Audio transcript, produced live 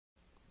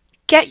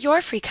Get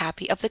your free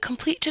copy of the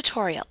complete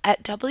tutorial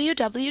at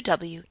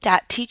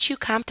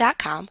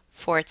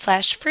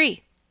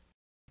www.teachucomp.com/free.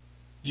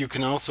 You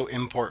can also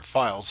import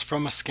files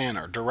from a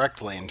scanner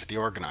directly into the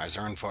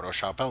organizer in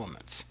Photoshop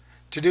Elements.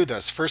 To do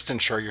this, first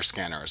ensure your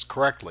scanner is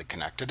correctly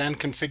connected and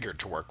configured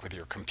to work with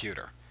your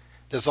computer.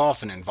 This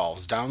often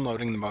involves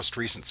downloading the most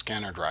recent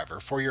scanner driver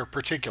for your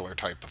particular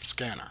type of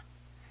scanner.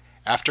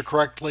 After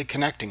correctly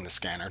connecting the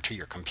scanner to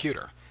your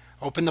computer,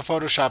 open the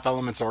Photoshop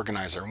Elements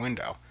Organizer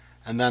window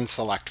and then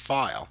select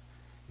File,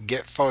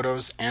 Get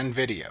Photos and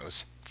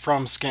Videos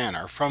from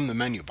Scanner from the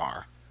menu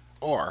bar,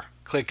 or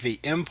click the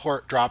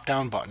Import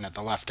drop-down button at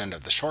the left end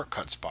of the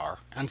Shortcuts bar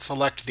and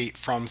select the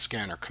From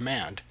Scanner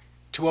command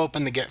to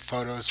open the Get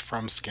Photos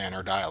from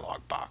Scanner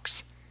dialog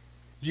box.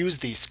 Use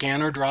the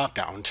Scanner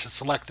drop-down to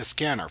select the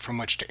scanner from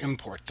which to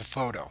import the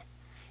photo.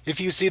 If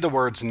you see the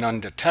words None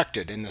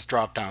Detected in this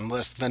drop-down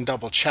list, then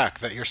double-check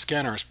that your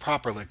scanner is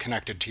properly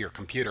connected to your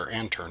computer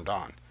and turned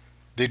on.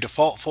 The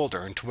default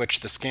folder into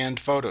which the scanned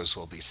photos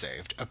will be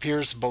saved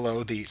appears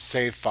below the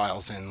Save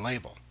Files In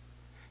label.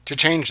 To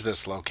change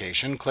this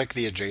location, click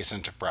the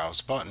adjacent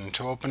Browse button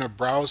to open a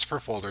Browse for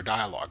Folder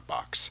dialog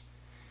box.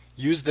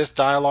 Use this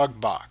dialog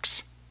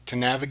box to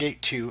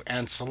navigate to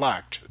and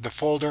select the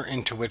folder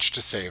into which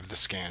to save the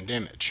scanned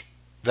image.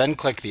 Then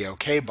click the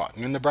OK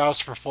button in the Browse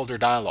for Folder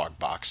dialog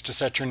box to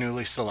set your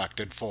newly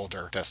selected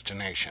folder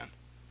destination.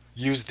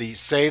 Use the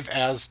Save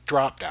As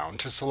drop-down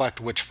to select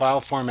which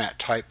file format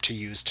type to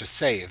use to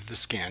save the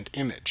scanned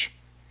image.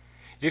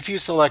 If you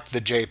select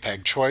the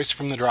JPEG choice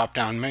from the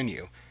drop-down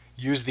menu,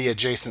 use the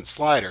adjacent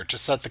slider to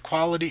set the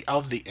quality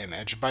of the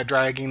image by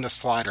dragging the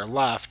slider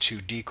left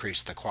to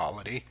decrease the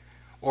quality,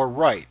 or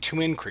right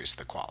to increase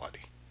the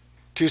quality.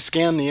 To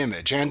scan the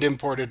image and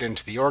import it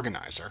into the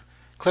organizer,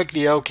 click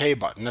the OK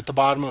button at the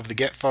bottom of the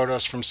Get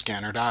Photos from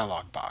Scanner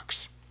dialog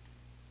box.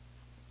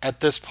 At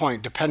this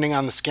point, depending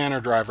on the scanner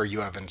driver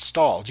you have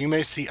installed, you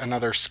may see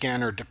another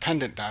Scanner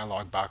Dependent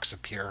dialog box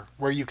appear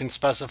where you can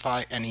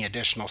specify any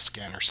additional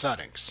scanner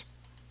settings.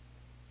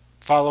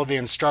 Follow the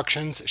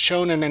instructions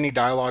shown in any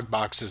dialog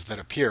boxes that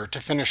appear to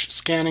finish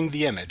scanning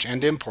the image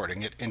and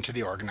importing it into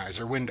the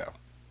organizer window.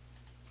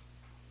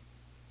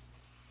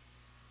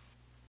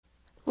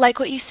 Like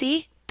what you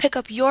see? Pick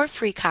up your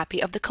free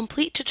copy of the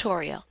complete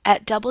tutorial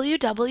at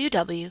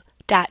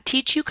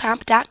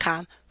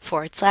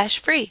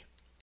www.teachucomp.com/free.